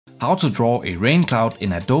How to draw a rain cloud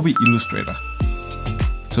in Adobe Illustrator.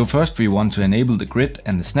 So first we want to enable the grid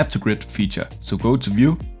and the snap to grid feature. So go to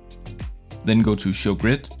view, then go to show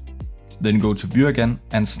grid, then go to view again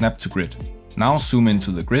and snap to grid. Now zoom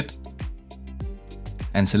into the grid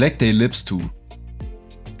and select the ellipse tool.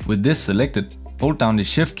 With this selected, hold down the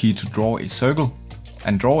shift key to draw a circle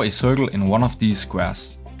and draw a circle in one of these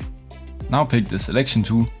squares. Now pick the selection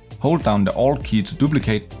tool, hold down the Alt key to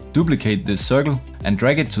duplicate this circle and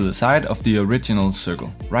drag it to the side of the original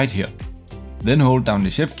circle, right here. Then hold down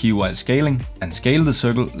the shift key while scaling and scale the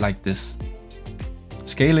circle like this.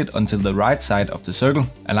 Scale it until the right side of the circle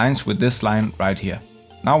aligns with this line right here.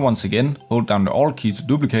 Now once again, hold down the Alt key to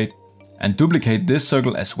duplicate and duplicate this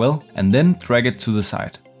circle as well and then drag it to the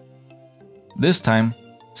side. This time,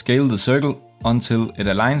 scale the circle until it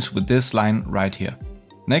aligns with this line right here.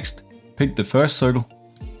 Next, pick the first circle,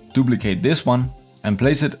 duplicate this one and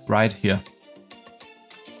place it right here.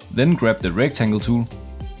 Then grab the rectangle tool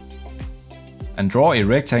and draw a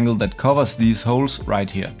rectangle that covers these holes right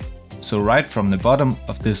here. So right from the bottom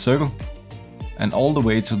of this circle and all the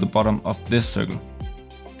way to the bottom of this circle.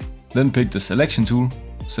 Then pick the selection tool,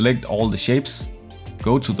 select all the shapes,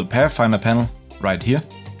 go to the Pathfinder panel right here.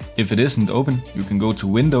 If it isn't open, you can go to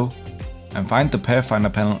Window and find the Pathfinder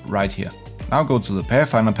panel right here. Now go to the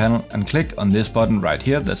Pathfinder panel and click on this button right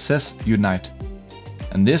here that says Unite.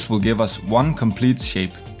 And this will give us one complete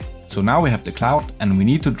shape. So now we have the cloud and we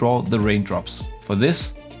need to draw the raindrops. For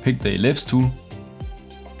this, pick the ellipse tool,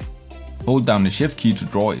 hold down the shift key to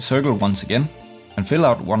draw a circle once again and fill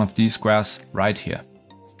out one of these squares right here.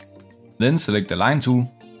 Then select the line tool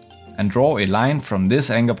and draw a line from this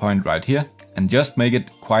anchor point right here and just make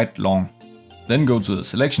it quite long. Then go to the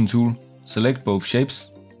selection tool, select both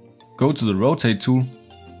shapes, go to the rotate tool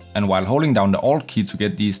and while holding down the Alt key to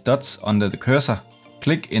get these dots under the cursor,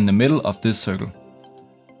 click in the middle of this circle.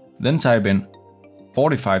 Then type in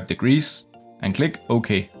 45 degrees and click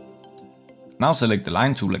OK. Now select the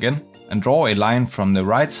line tool again and draw a line from the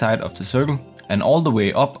right side of the circle and all the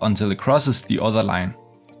way up until it crosses the other line.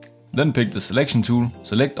 Then pick the selection tool,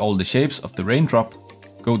 select all the shapes of the raindrop,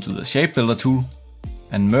 go to the shape builder tool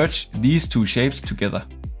and merge these two shapes together.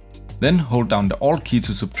 Then hold down the Alt key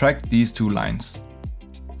to subtract these two lines.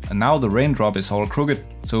 And now the raindrop is all crooked,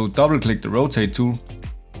 so double click the rotate tool,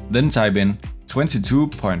 then type in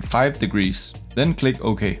 22.5 degrees, then click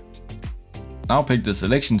OK. Now pick the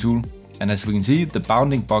selection tool and as we can see the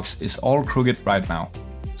bounding box is all crooked right now.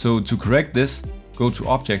 So to correct this, go to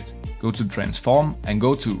Object, go to Transform and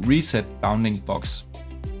go to Reset Bounding Box.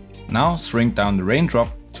 Now shrink down the raindrop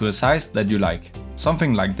to a size that you like.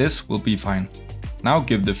 Something like this will be fine. Now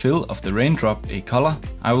give the fill of the raindrop a color.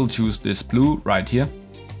 I will choose this blue right here.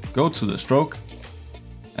 Go to the stroke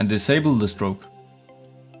and disable the stroke.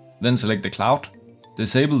 Then select the cloud,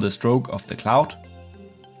 disable the stroke of the cloud.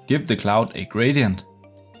 Give the cloud a gradient.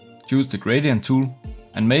 Choose the gradient tool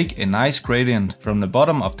and make a nice gradient from the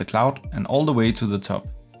bottom of the cloud and all the way to the top.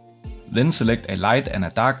 Then select a light and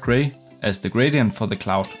a dark gray as the gradient for the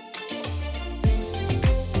cloud.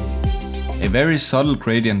 A very subtle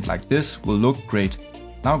gradient like this will look great.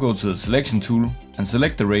 Now go to the selection tool and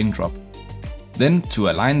select the raindrop. Then to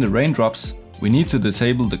align the raindrops, we need to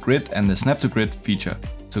disable the grid and the snap to grid feature.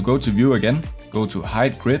 So go to view again, go to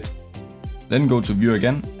hide grid, then go to view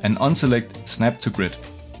again and unselect snap to grid.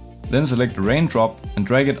 Then select the raindrop and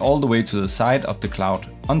drag it all the way to the side of the cloud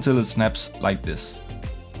until it snaps like this.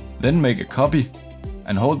 Then make a copy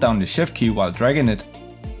and hold down the shift key while dragging it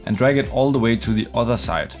and drag it all the way to the other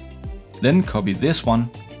side. Then copy this one,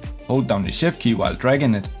 hold down the shift key while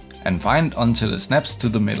dragging it and find until it snaps to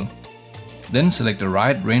the middle. Then select the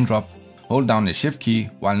right raindrop, hold down the shift key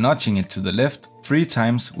while nudging it to the left 3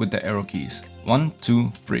 times with the arrow keys. 1, 2,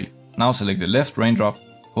 3. Now select the left raindrop,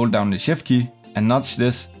 hold down the shift key and nudge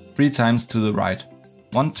this 3 times to the right.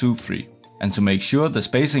 1, 2, 3. And to make sure the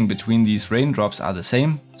spacing between these raindrops are the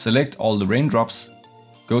same, select all the raindrops,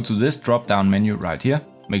 go to this drop down menu right here,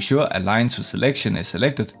 make sure Align to Selection is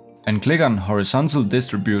selected and click on Horizontal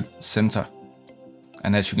Distribute Center.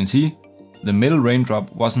 And as you can see, the middle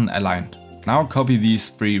raindrop wasn't aligned. Now copy these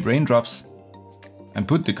 3 raindrops and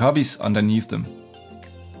put the copies underneath them.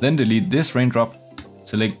 Then delete this raindrop,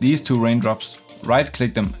 select these 2 raindrops, right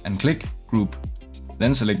click them and click Group.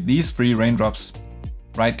 Then select these 3 raindrops,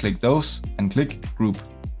 right click those and click Group.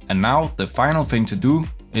 And now the final thing to do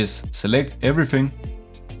is select everything,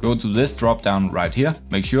 go to this drop down right here,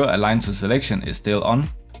 make sure Align to Selection is still on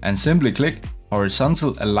and simply click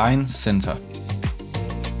Horizontal Align Center.